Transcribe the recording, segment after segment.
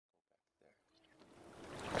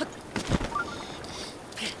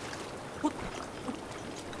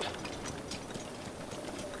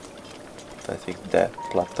think that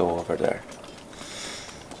plateau over there.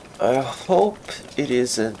 I hope it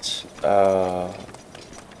isn't a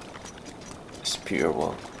spear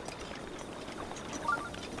one.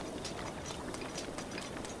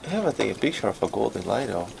 I haven't taken a picture of a golden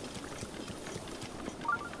Lino.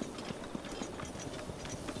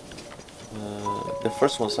 The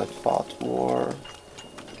first ones I fought were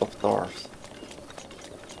up north.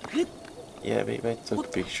 Yeah, maybe I took a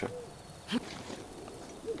picture.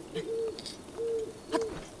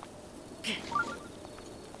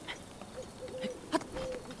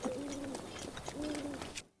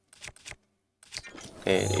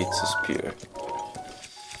 And it's a spear.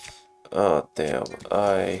 Oh damn,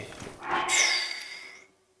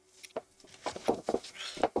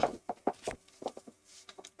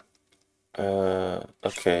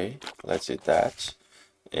 okay, let's eat that.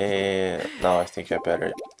 And now I think I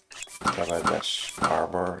better get my best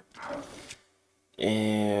armor.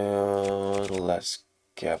 And let's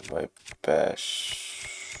get my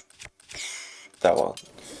best... that one.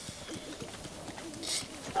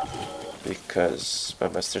 Because my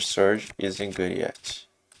Master Surge isn't good yet.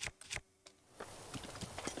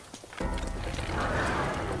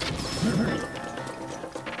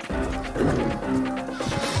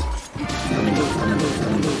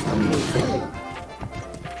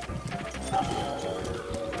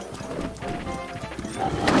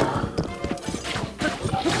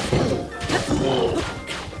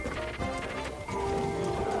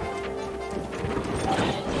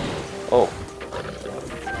 Oh,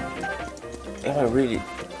 am I really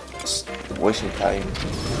wasting time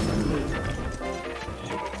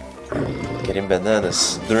getting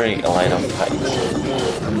bananas during a line of fight?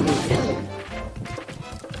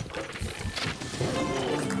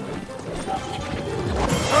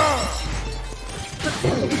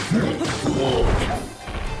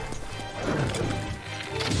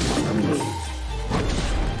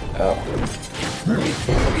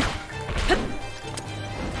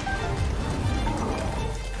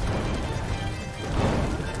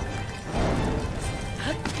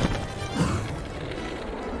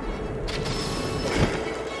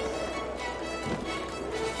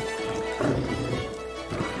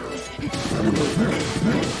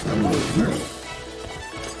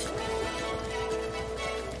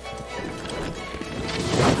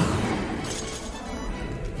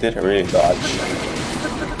 Did I really dodge?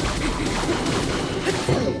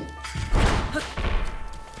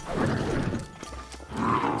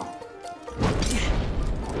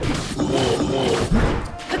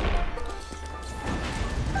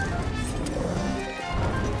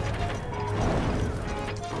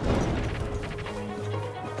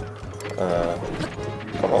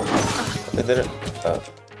 Come on. I didn't.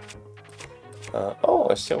 Oh,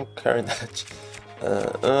 I still carry that.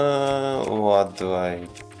 What do I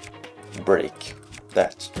break?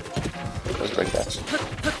 That. Let's break that.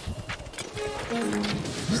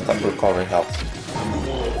 Stop recovering health.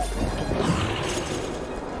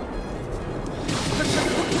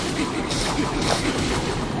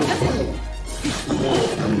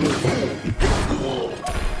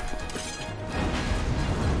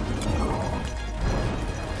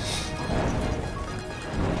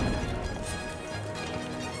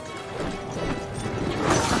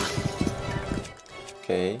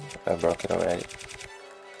 Okay, I broke it already.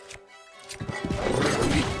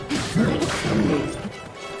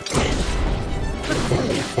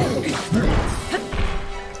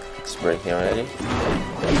 It's breaking already.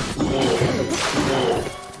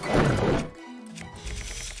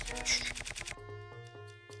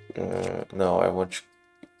 No, I want you.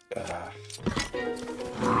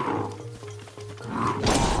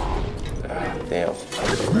 Damn.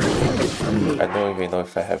 I don't even know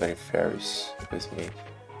if I have any fairies with me.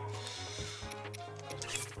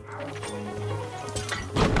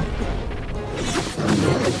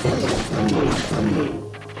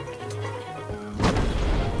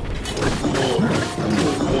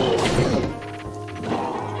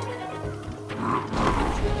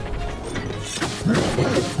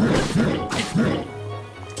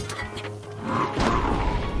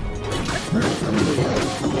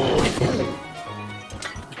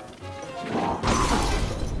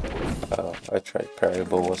 I tried parry,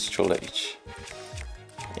 but was too late.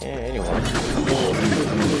 Yeah, anyway.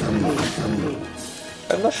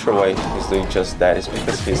 I'm not sure why he's doing just that. It's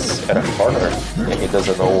because he's at a corner and he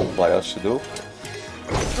doesn't know what else to do.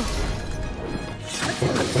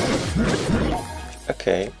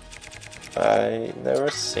 Okay. I never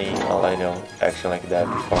seen a Lino action like that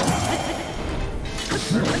before.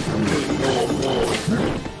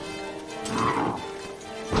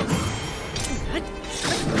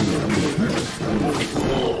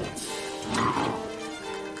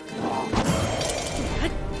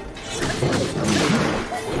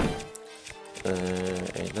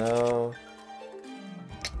 And now...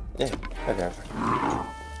 Yeah, whatever.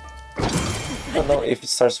 Oh no, if it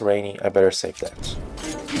starts raining, I better save that.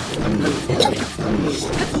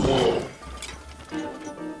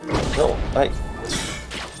 No,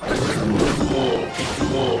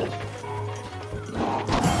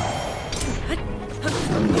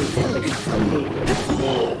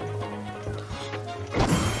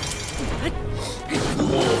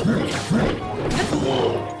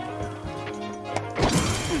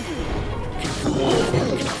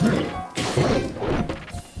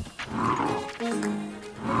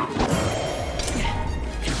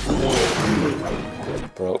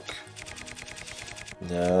 broke.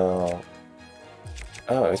 No.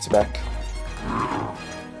 Oh, it's back.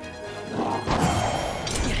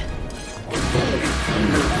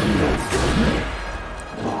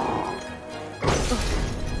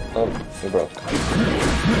 Oh, it broke.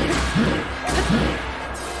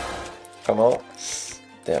 Come on.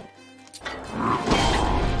 Damn.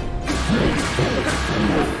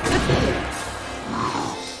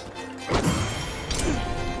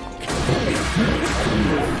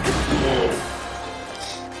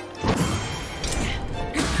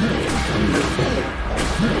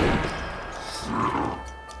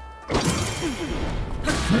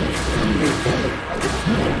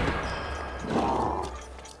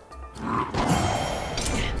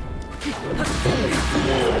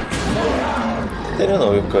 Didn't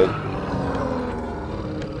know you could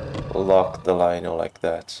lock the lino like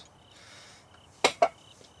that.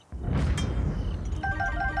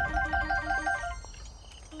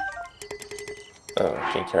 Oh,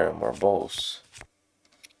 I can carry more balls.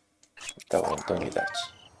 That one, don't need that.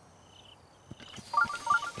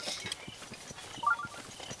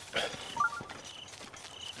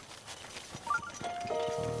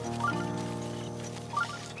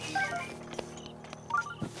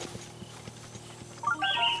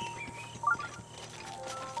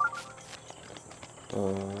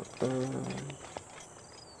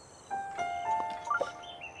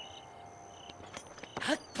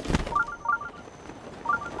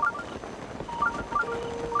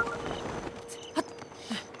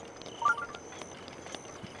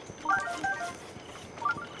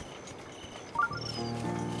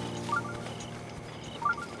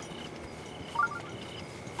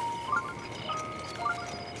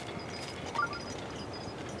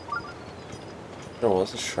 There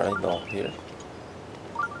was a shrine down here.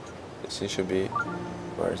 This should be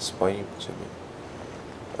where it's pointing to me.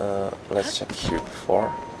 Let's check here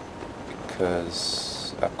before,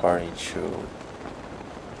 because according to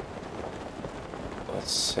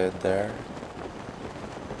what's said there,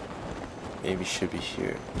 maybe it should be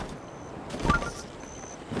here.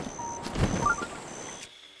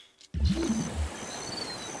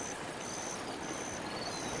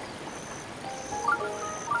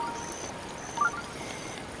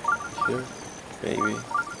 Here, maybe.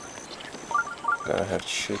 Gonna have to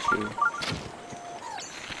shoot you.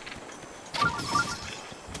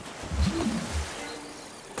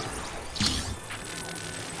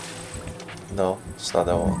 No, it's not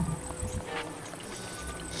that one.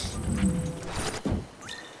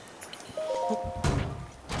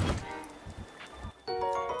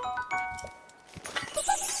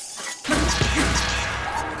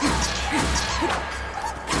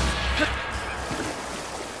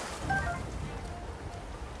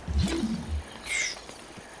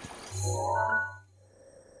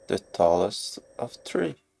 The tallest of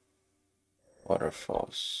 3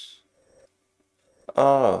 waterfalls.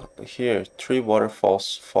 Ah, here, 3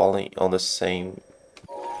 waterfalls falling on the same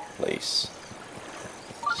place.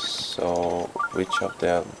 So, which of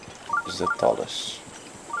them is the tallest?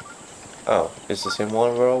 Oh, it's the same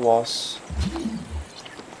one where I was.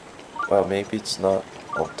 Well, maybe it's not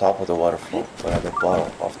on top of the waterfall, but at the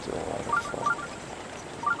bottom of the waterfall.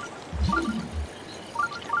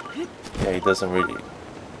 Yeah, it doesn't really...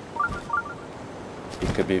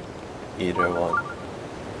 It could be either one.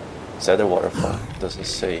 It's at the waterfall. It doesn't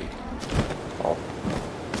say. Oh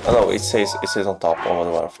no, it says on top of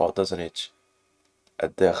the waterfall, doesn't it?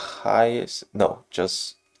 At the highest, no,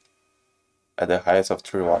 just at the highest of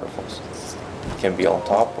 3 waterfalls. It can be on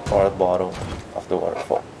top or at the bottom of the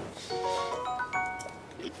waterfall.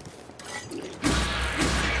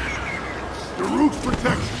 The root's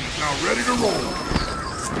protection is now ready to roll.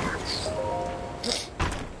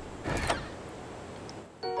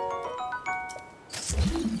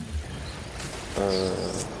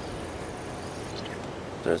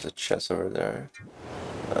 There's a chest over there.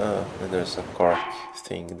 And there's a cork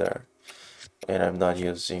thing there. And I'm not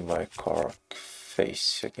using my cork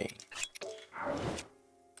face again.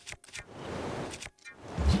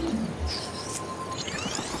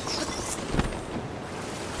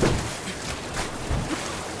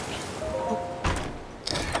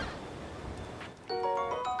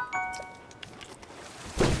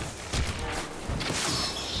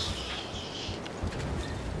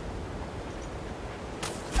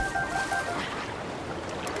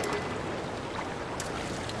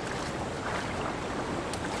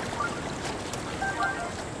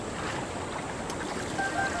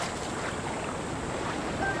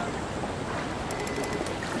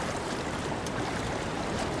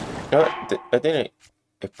 No, I didn't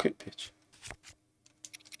equip it.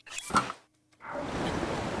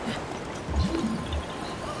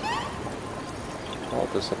 Oh,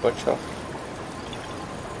 there's a bunch of...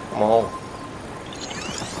 Come on.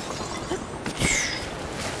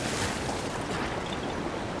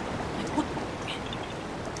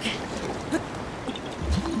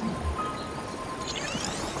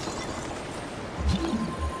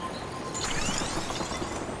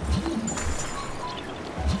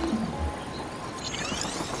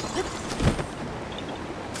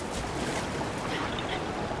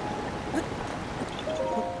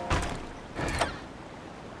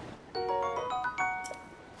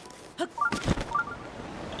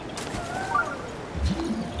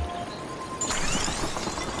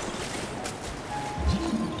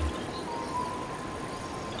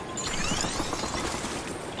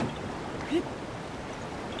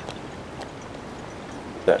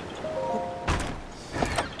 There.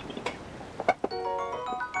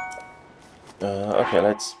 Okay,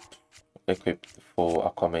 let's equip the full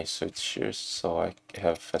Aquaman suit here so I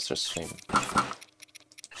have faster swim.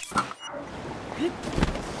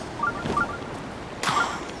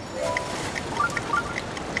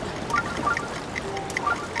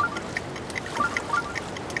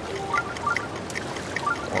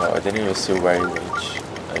 Oh, I didn't even see where he went.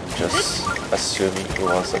 I'm just assuming he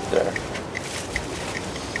was up there.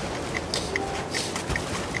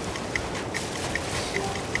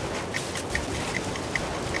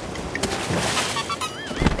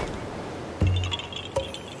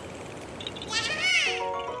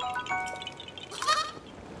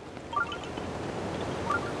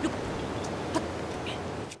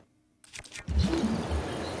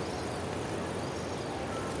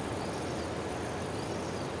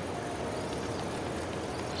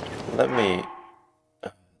 Let me...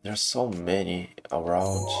 There's so many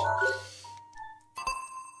around.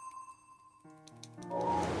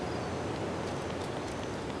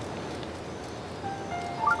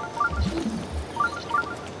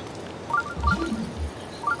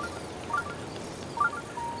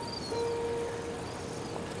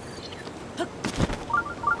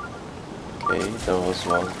 Okay, there was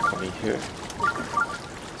one coming here.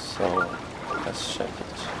 So, let's check it.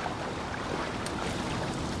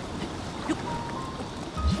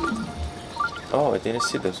 Oh, I didn't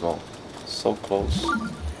see this one. So close.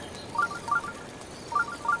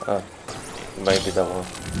 Ah, it might be that one.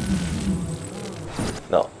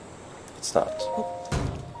 No, it's not.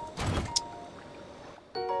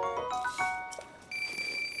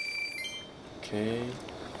 Okay,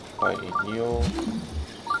 fighting you.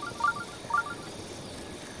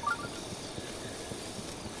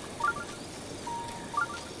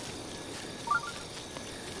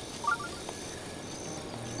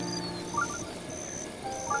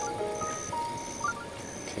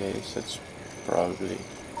 Okay, so it's probably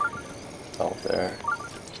down there.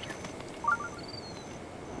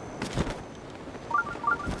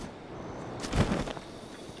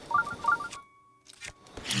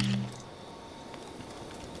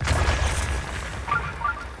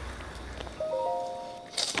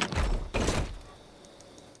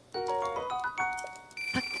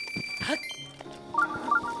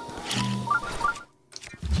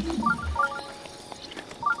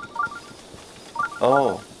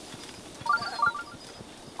 Oh.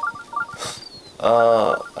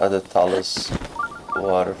 At the Talus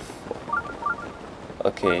waterfall.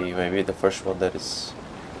 Okay, maybe the first one that is...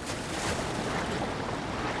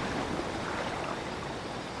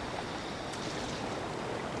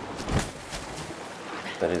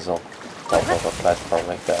 that is on top of a platform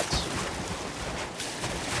like that.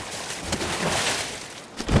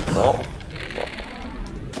 No.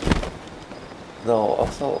 No,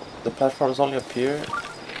 also the platforms only appear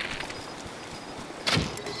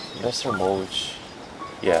Master Mode.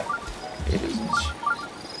 Yeah, it isn't.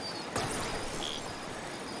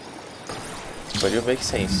 But it makes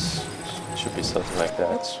sense. It should be something like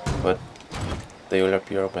that. But they will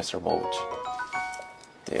appear on Master Mode.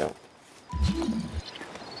 Damn.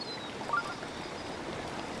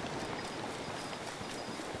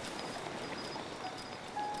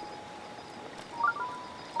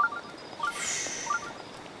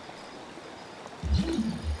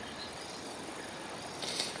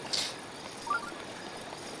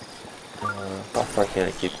 How far can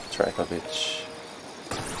I keep track of it?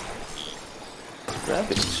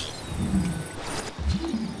 Grab it.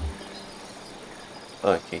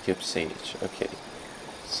 Oh, I can keep seeing it. Okay.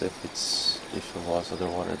 So if it was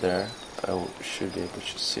underwater there, I should be able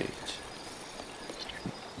to see it.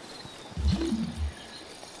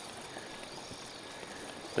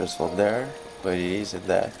 There's one there, but it isn't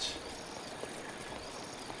that.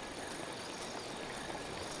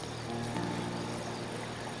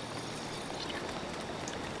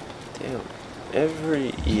 Damn.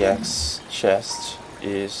 Every EX chest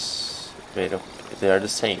is made of... They are the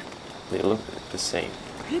same. They look the same.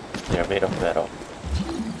 They are made of metal.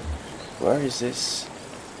 Where is this?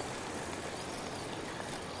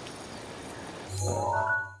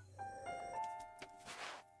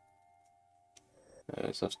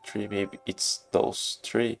 There's of 3, maybe it's those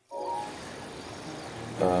 3.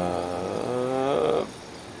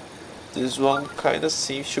 This one kinda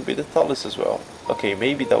seems to be the tallest as well. Okay,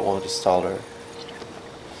 maybe that one is taller.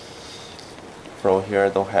 From here I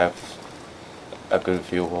don't have a good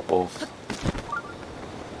view of both.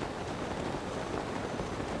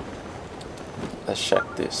 Let's check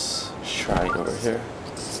this shrine over here.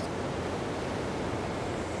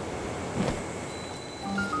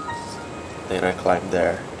 Then I climb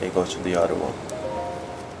there and go to the other one.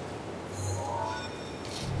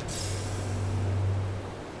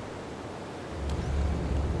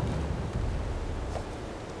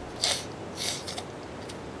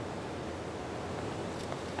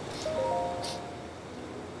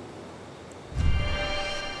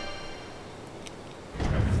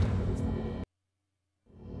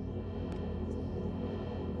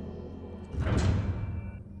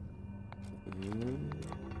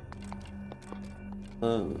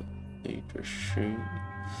 Interesting.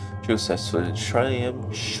 Choose a student shrine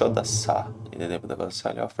Shodasa in the name of the gods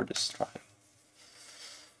I offer this shrine.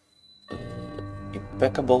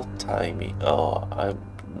 Impeccable timing. Oh, I'm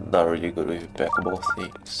not really good with impeccable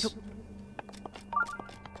things.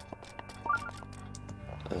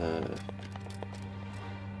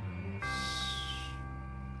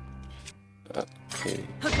 Okay.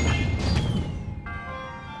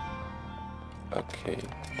 Okay.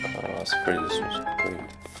 Let's put this way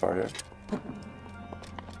further.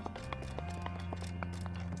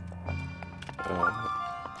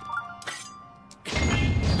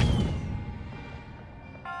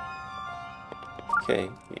 Okay,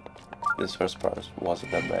 this first part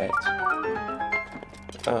wasn't that bad.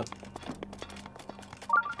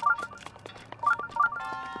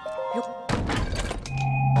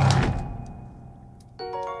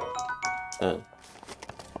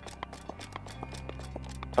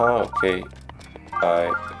 Okay.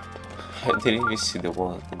 I didn't even see the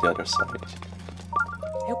one on the other side.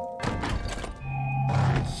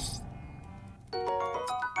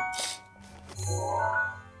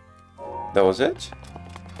 That was it?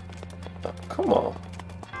 Oh, come on.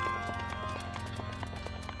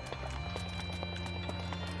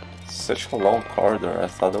 Such a long corridor. I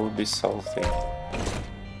thought there would be something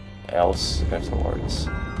else afterwards.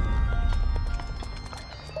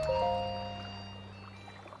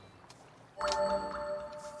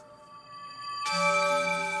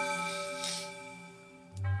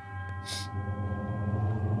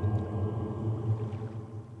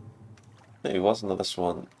 It wasn't this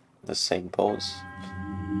one the same pose.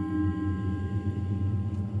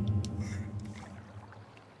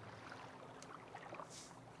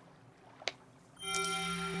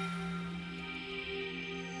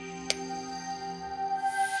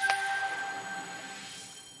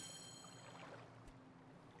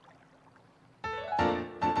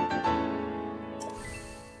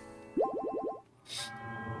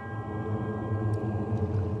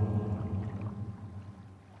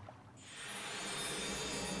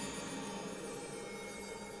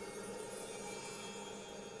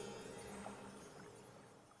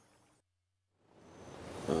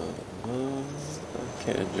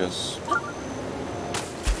 Can't just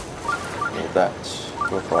that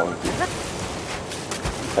will probably be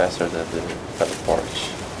faster than the teleport.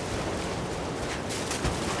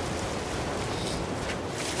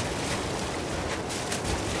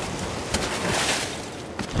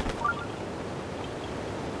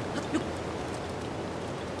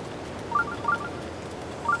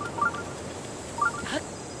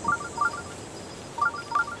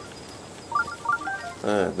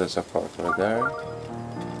 There's a part right there.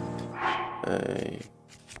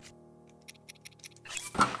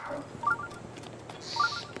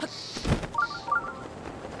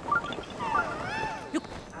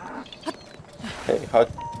 Hey, how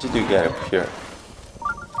did you get up here?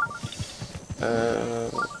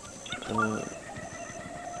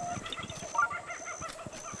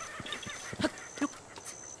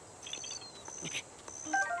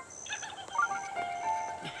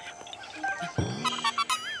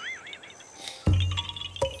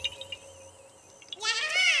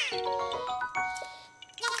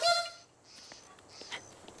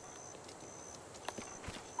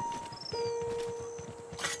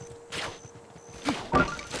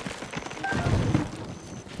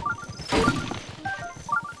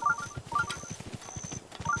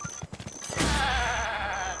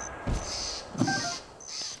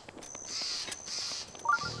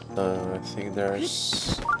 think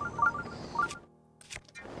there's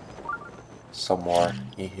some more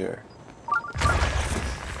in here.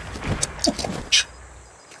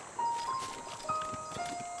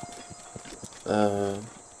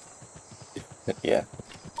 Yeah.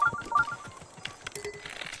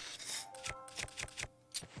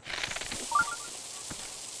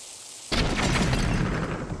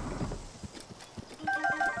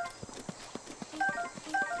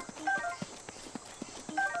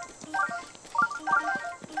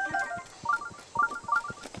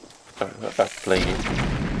 I played it.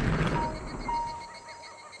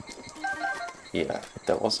 Yeah,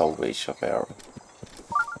 that was a waste of arrow.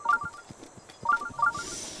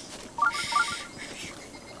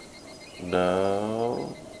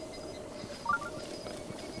 No.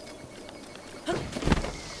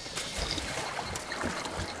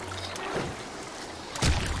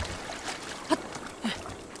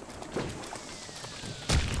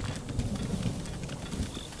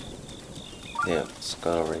 Yeah, it's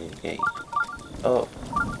gonna rain again. Oh,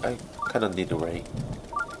 I kinda need the rain.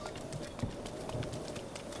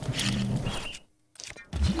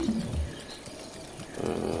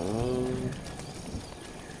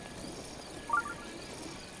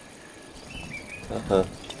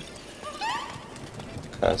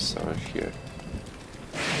 Kass over here.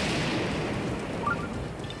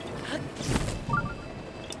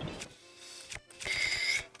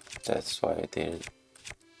 That's why I didn't.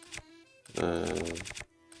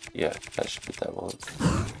 Yeah, that should be that one.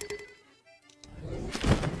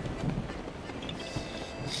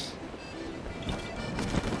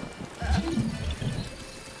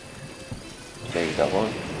 Okay, that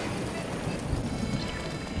one.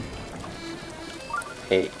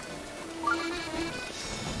 Hey.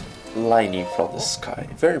 Lightning from the sky.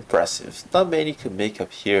 Very impressive. Not many can make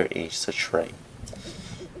up here in such rain.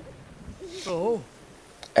 Oh.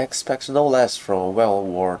 Expect no less from a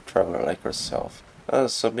well-worn traveler like yourself.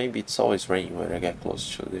 So maybe it's always raining when I get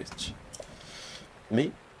close to it.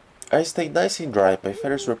 Me? I stay nice and dry. My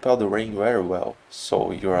feathers repel the rain very well.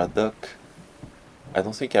 So you're a duck? I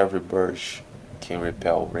don't think every bird can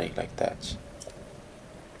repel rain like that.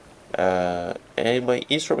 And my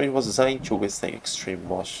instrument was designed to withstand extreme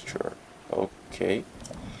moisture. Okay.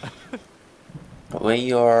 When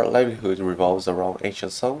your livelihood revolves around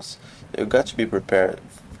ancient songs, you got to be prepared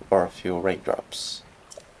for a few raindrops.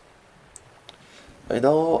 I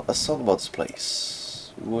know a song about this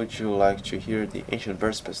place. Would you like to hear the ancient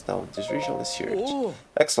verse passed down this region this year? Oh.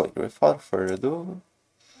 Excellent. Without further ado,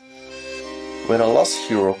 when a lost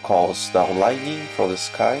hero calls down lightning from the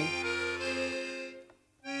sky,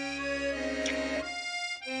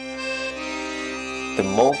 the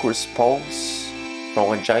monk responds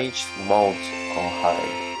from a giant mount on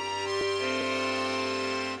high.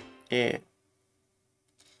 Yeah.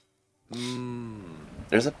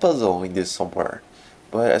 There's a puzzle in this somewhere,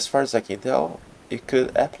 but as far as I can tell, it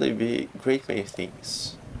could aptly be great many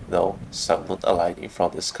things. No, someone a lightning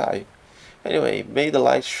from the sky. Anyway, may the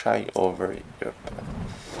light shine over your path.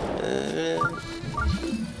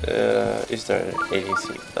 Is there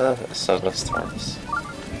anything? Song of Storms.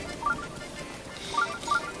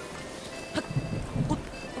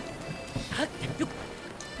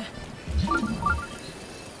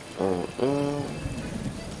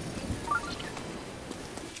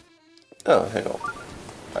 Oh, hang on.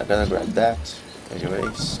 I gotta grab that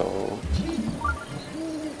anyway, so...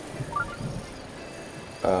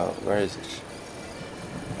 where is it?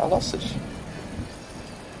 I lost it.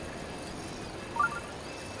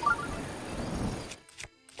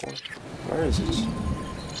 Where is it?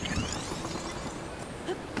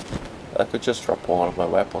 I could just drop one of my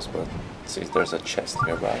weapons, but since there's a chest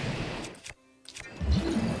nearby.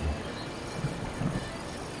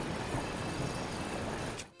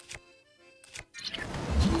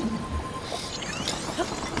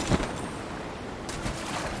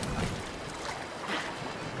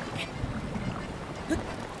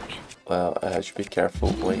 Well, I have to be careful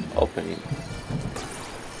when opening.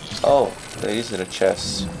 Oh, there is in a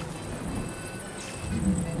chest.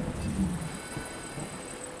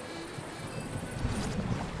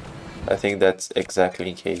 I think that's exactly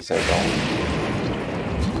in case I don't.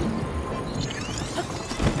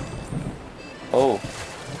 Oh.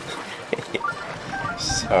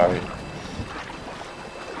 Sorry.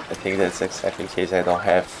 I think that's exactly in case I don't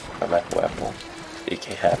have a mech weapon. It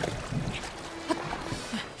can happen.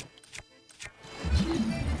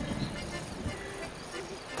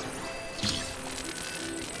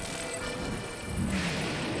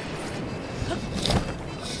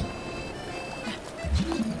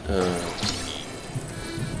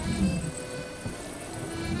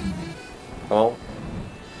 Come on.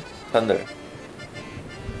 Thunder.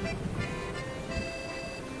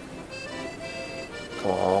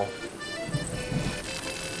 Come on.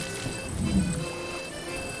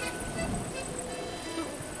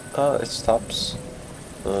 It stops.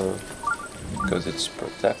 Because it's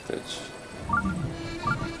protected.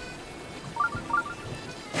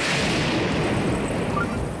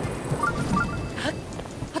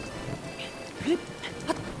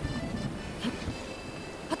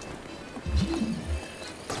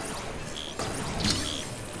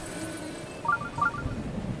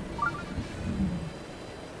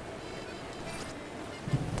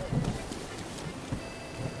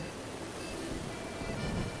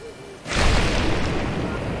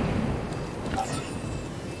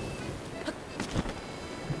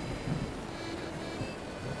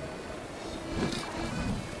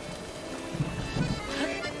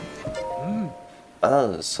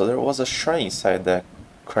 So there was a shrine inside the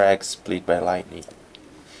crag split by lightning.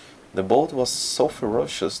 The bolt was so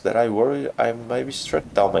ferocious that I worried I might be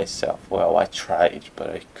struck down myself. Well, I tried, but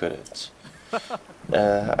I couldn't.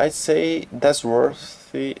 I'd say that's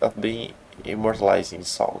worthy of being immortalized in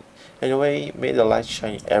song. Anyway, may the light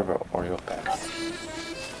shine ever on your path.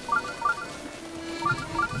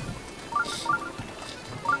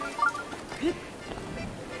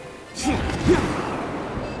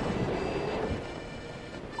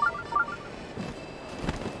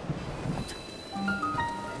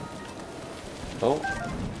 Oh,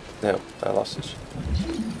 no, I lost it.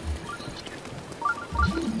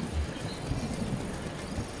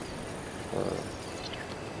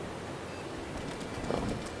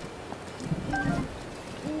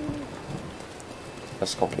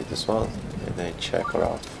 Let's complete this one and then check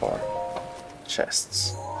around for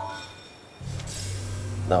chests.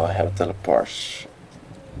 Now I have teleport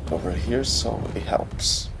over here, so it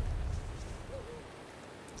helps.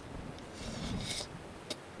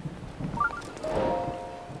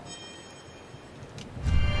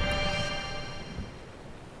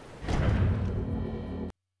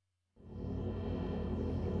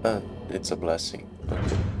 It's a blessing.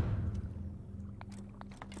 Okay.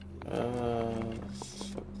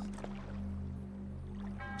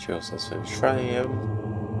 Choose as a triumph.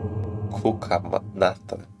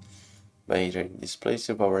 Kukamanata. By entering this place,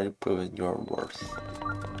 you've already proven your worth.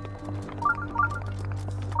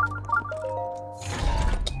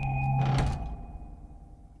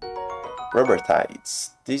 Rubber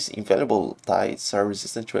tides. These invaluable tides are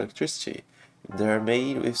resistant to electricity. They are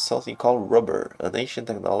made with something called rubber, an ancient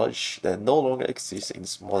technology that no longer exists in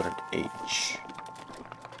this modern age.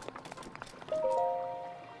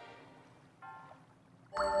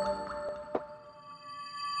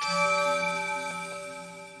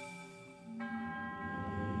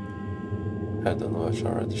 I don't know if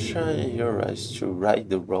already shine your eyes to right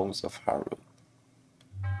the wrongs of Haru.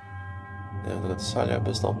 Devo cazzare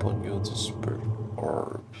based upon you to super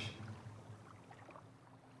orb.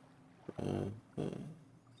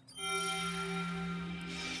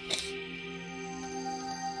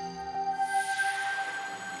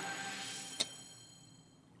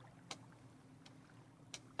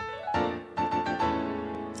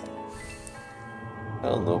 I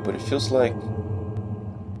don't know, but it feels like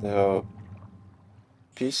the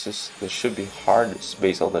pieces that should be hardest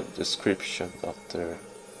based on the description of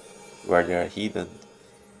where they are hidden.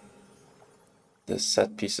 The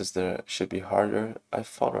set pieces that should be harder, I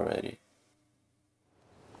found already.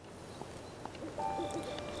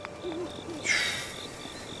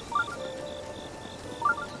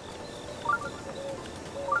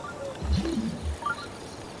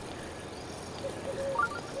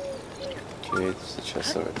 Okay, there's the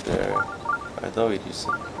chest over there. I know it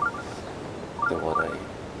isn't the one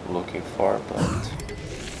I'm looking for, but...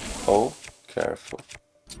 Oh, careful.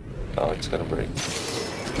 Oh, it's gonna break.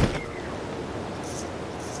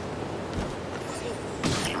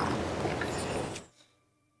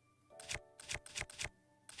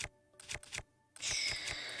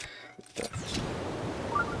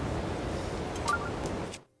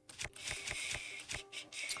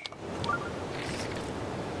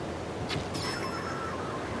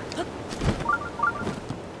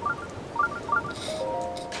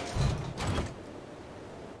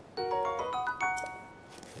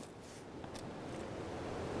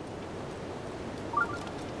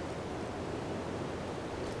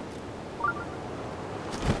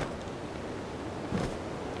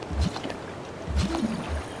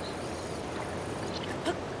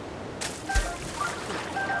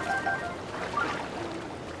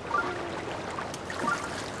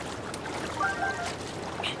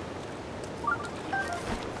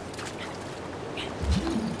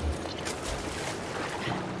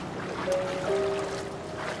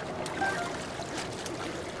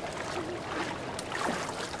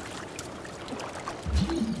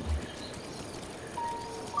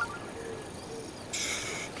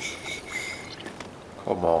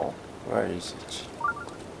 Come on, where is it?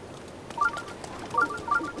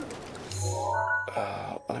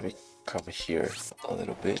 Let me come here a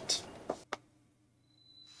little bit.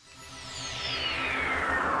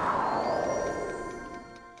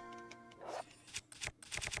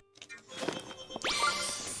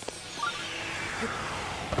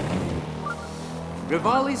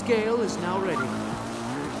 Rivali's Gale is now ready.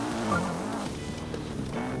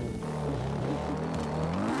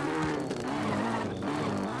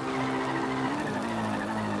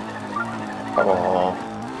 Come on.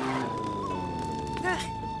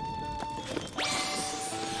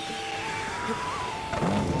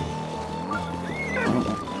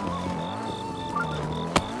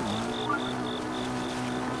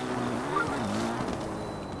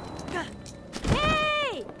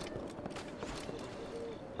 Hey!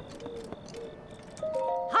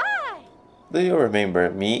 Hi! Do you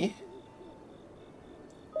remember me?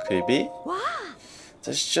 Creepy? Wow!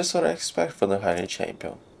 That's just what I expect from the hiding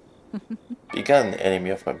champion. Begun enemy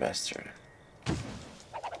of my master.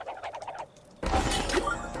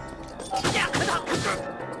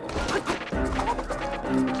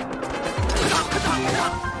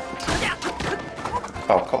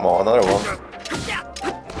 Oh, come on, another one.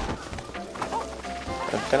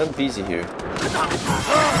 I'm kind of busy here.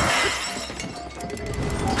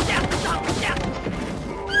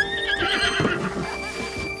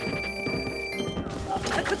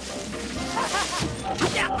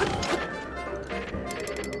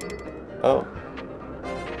 Oh.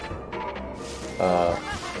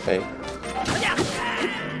 Okay.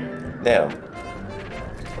 Now.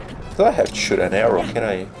 Do I have to shoot an arrow? Can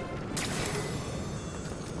I?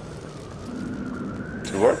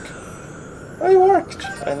 Did it work? Oh, it worked!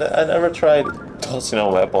 I never tried tossing a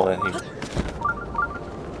weapon at him.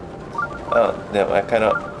 Now I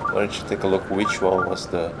kinda wanted to take a look which one was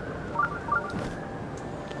the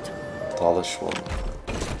tallest one.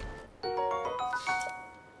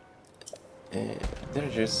 And they're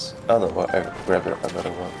just... oh no, I grabbed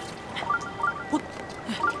another one.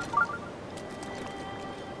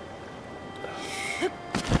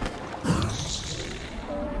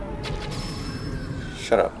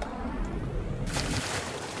 Shut up.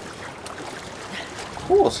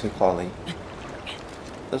 Who was he calling?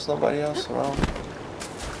 There's nobody else around.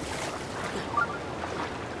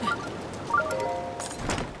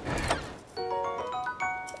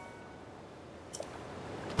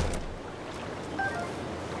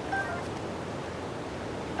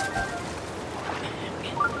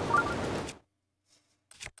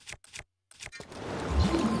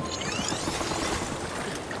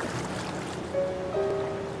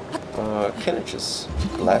 Can I just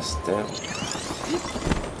blast them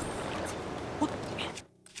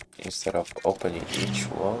instead of opening each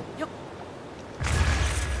one?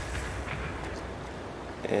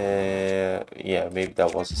 Yeah, maybe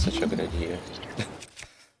that wasn't such a good idea.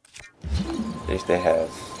 If they have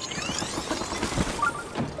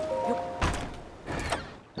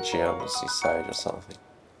gems inside or something.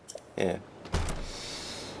 Yeah.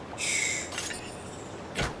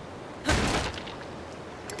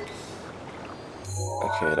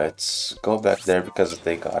 Okay, let's go back there because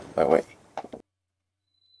they got my way.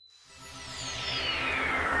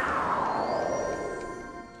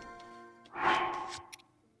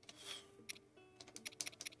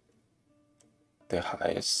 The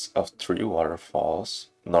highest of 3 waterfalls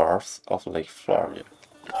north of Lake Florida.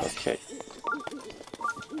 Okay.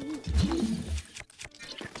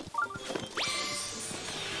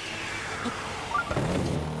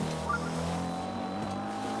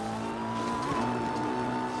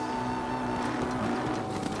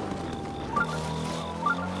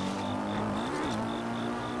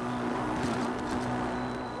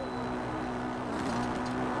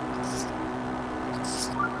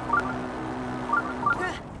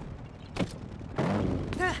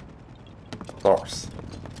 North.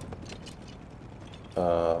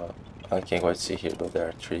 I can't quite see here, but there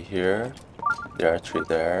are 3 here, there are 3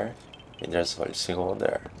 there, and there's only a single one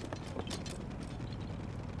there.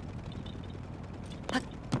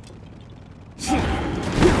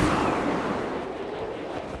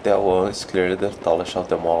 That one is clearly the tallest of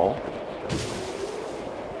them all.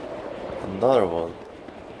 Another one.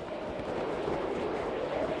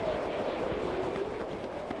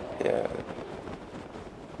 Yeah.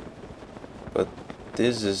 But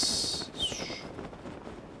this is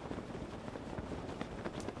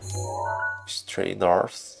straight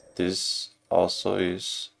north. This also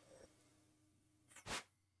is...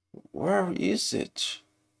 where is it?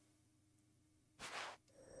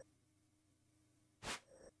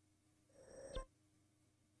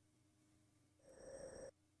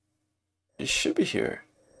 It should be here.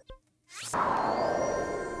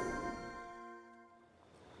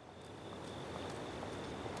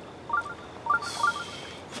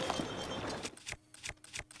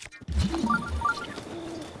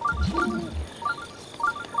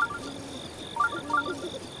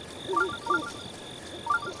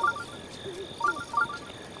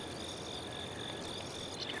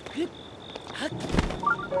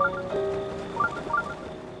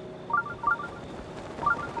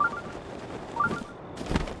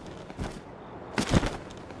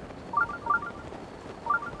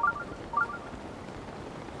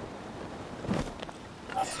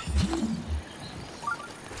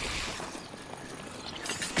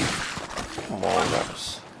 More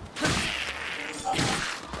letters.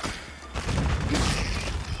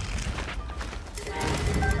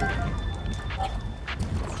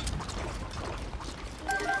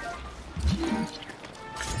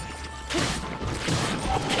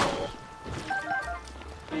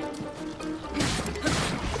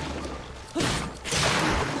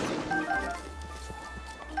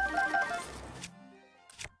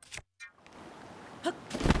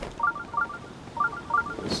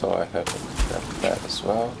 So I have that as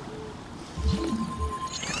well.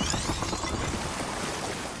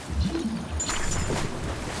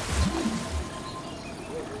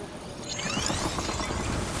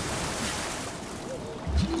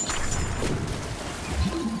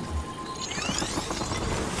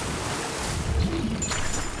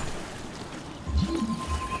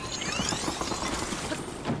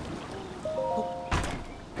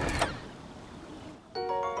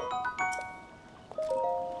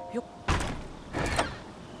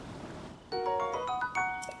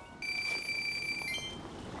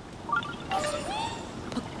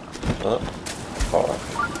 Car.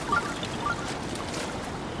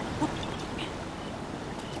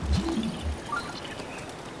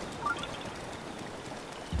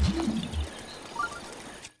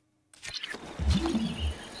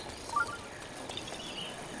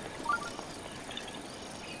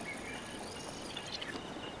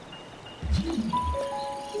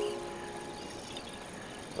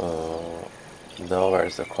 Now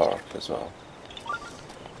where's the car as well?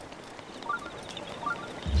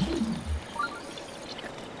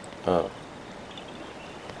 Oh.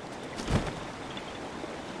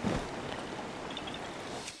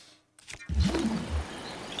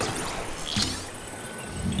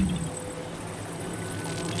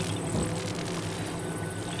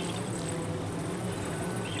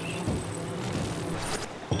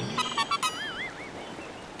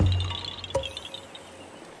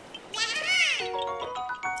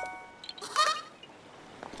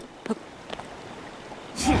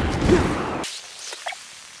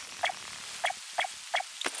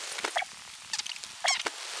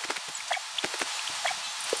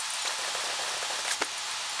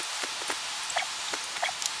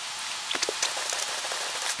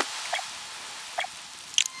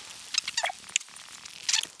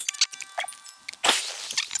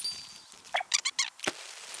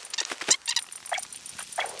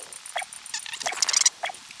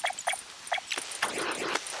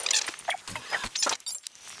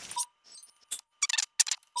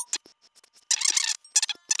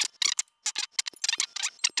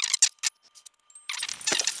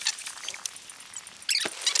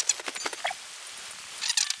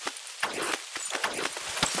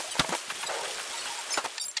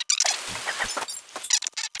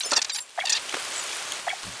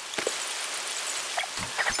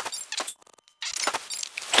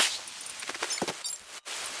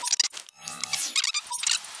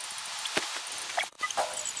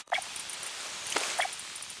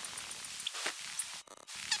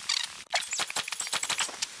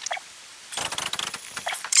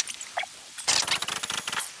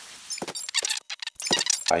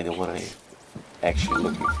 Find the one I'm actually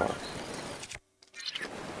looking for.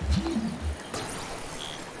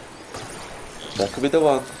 That could be the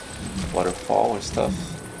one. Waterfall and stuff.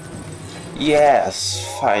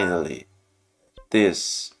 Yes, finally.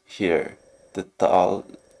 This here,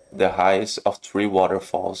 the highest of 3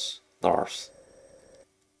 waterfalls north.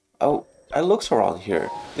 Oh, I looked around here,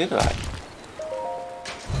 didn't I?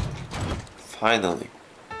 Finally.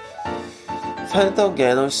 Phantom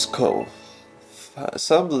Ganon skull.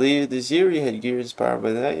 Some believe this eerie headgear is powered,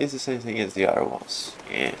 but that is the same thing as the other ones.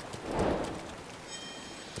 Yeah.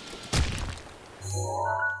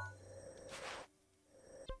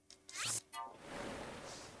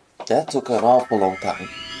 That took an awful long time.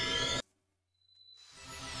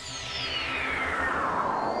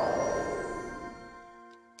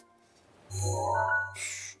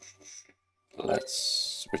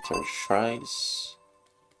 Let's return shrines.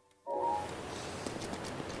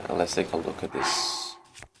 Let's take a look at this.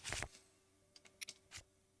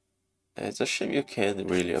 It's a shame you can't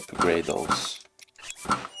really upgrade those,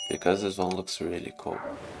 because this one looks really cool.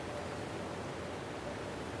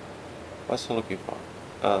 What's he looking for?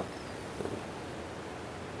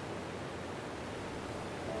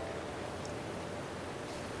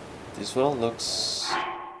 This one looks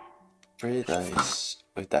pretty nice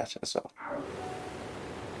with that as well.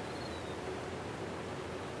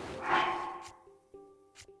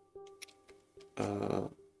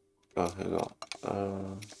 Oh, here we go.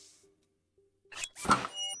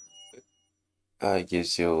 It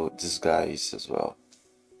gives you disguise as well.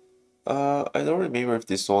 I don't remember if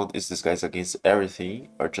this one is disguise against everything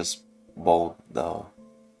or just bone now.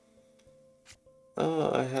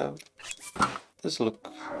 I have this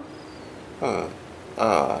look.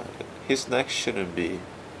 His neck shouldn't be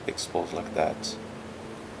exposed like that.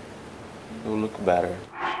 It will look better.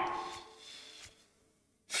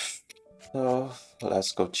 So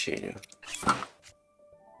let's continue.